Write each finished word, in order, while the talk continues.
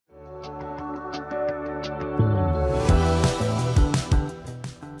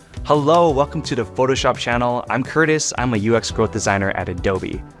Hello, welcome to the Photoshop channel. I'm Curtis, I'm a UX growth designer at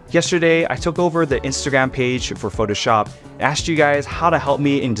Adobe. Yesterday, I took over the Instagram page for Photoshop and asked you guys how to help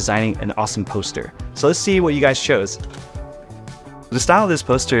me in designing an awesome poster. So let's see what you guys chose. The style of this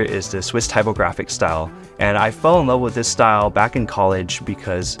poster is the Swiss typographic style, and I fell in love with this style back in college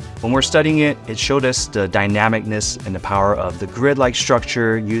because when we're studying it, it showed us the dynamicness and the power of the grid-like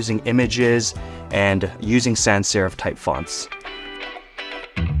structure, using images, and using sans serif type fonts.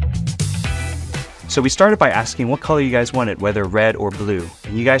 So we started by asking what color you guys wanted, whether red or blue.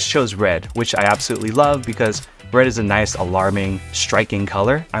 And you guys chose red, which I absolutely love because red is a nice, alarming, striking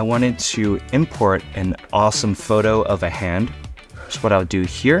color. I wanted to import an awesome photo of a hand. So what I'll do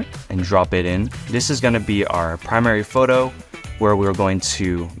here and drop it in. This is gonna be our primary photo where we're going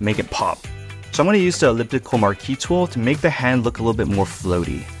to make it pop. So I'm gonna use the elliptical marquee tool to make the hand look a little bit more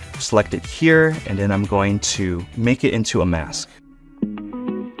floaty. Select it here, and then I'm going to make it into a mask.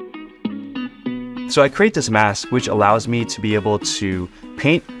 So I create this mask, which allows me to be able to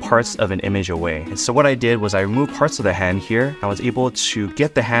paint parts of an image away. And so what I did was I removed parts of the hand here. I was able to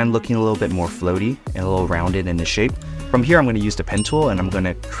get the hand looking a little bit more floaty and a little rounded in the shape. From here, I'm going to use the pen tool and I'm going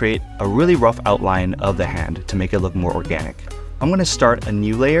to create a really rough outline of the hand to make it look more organic. I'm going to start a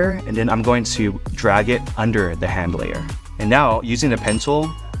new layer and then I'm going to drag it under the hand layer. And now, using the pen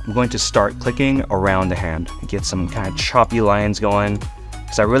tool, I'm going to start clicking around the hand and get some kind of choppy lines going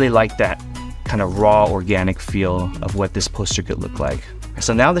because I really like that kind of raw organic feel of what this poster could look like.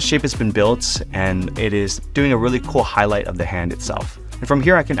 So now the shape has been built and it is doing a really cool highlight of the hand itself. And from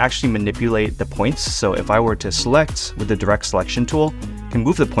here I can actually manipulate the points. So if I were to select with the direct selection tool, I can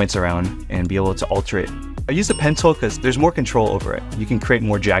move the points around and be able to alter it. I use the pen tool because there's more control over it. You can create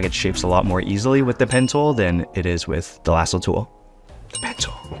more jagged shapes a lot more easily with the pen tool than it is with the lasso tool. The pen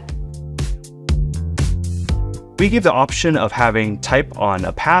tool. We give the option of having type on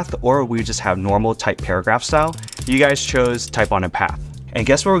a path, or we just have normal type paragraph style. You guys chose type on a path. And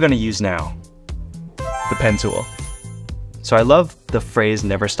guess what we're gonna use now? The pen tool. So I love the phrase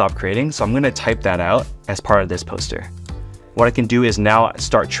never stop creating, so I'm gonna type that out as part of this poster. What I can do is now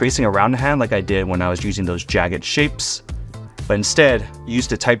start tracing around the hand like I did when I was using those jagged shapes, but instead use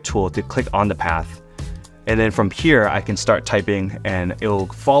the type tool to click on the path. And then from here, I can start typing and it will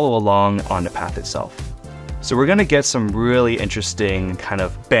follow along on the path itself. So we're gonna get some really interesting kind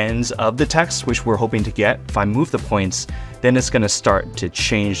of bends of the text, which we're hoping to get. If I move the points, then it's gonna start to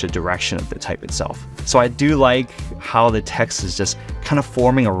change the direction of the type itself. So I do like how the text is just kind of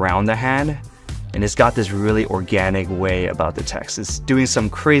forming around the hand, and it's got this really organic way about the text. It's doing some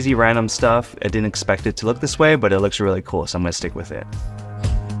crazy random stuff. I didn't expect it to look this way, but it looks really cool, so I'm gonna stick with it.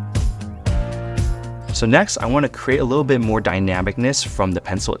 So next, I want to create a little bit more dynamicness from the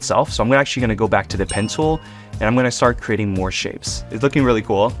pencil itself. So I'm actually going to go back to the pen tool and I'm going to start creating more shapes. It's looking really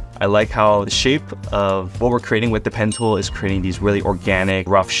cool. I like how the shape of what we're creating with the pen tool is creating these really organic,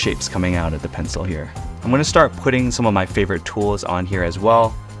 rough shapes coming out of the pencil here. I'm going to start putting some of my favorite tools on here as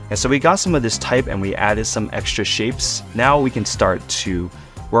well. And so we got some of this type and we added some extra shapes. Now we can start to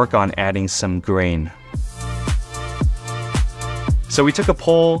work on adding some grain. So we took a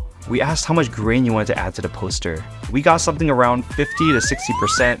poll. We asked how much grain you wanted to add to the poster. We got something around 50 to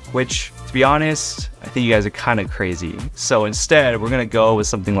 60%, which, to be honest, I think you guys are kind of crazy. So instead, we're gonna go with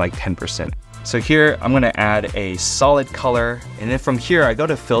something like 10%. So here, I'm gonna add a solid color, and then from here, I go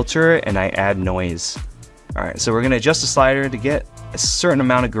to filter and I add noise. All right, so we're gonna adjust the slider to get a certain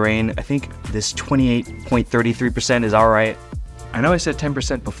amount of grain. I think this 28.33% is all right. I know I said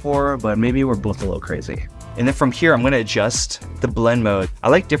 10% before, but maybe we're both a little crazy. And then from here, I'm gonna adjust the blend mode. I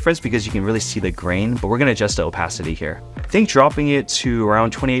like difference because you can really see the grain, but we're gonna adjust the opacity here. I think dropping it to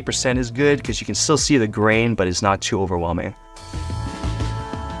around 28% is good because you can still see the grain, but it's not too overwhelming.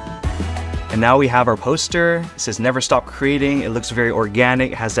 And now we have our poster. It says never stop creating. It looks very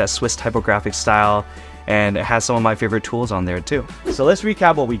organic. It has that Swiss typographic style, and it has some of my favorite tools on there too. So let's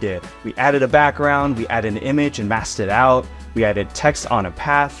recap what we did. We added a background, we added an image and masked it out. We added text on a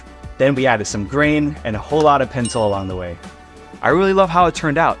path. Then we added some grain and a whole lot of pencil along the way. I really love how it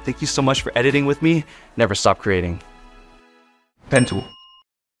turned out. Thank you so much for editing with me. Never stop creating. Pen tool.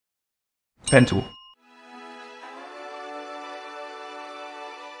 Pen tool.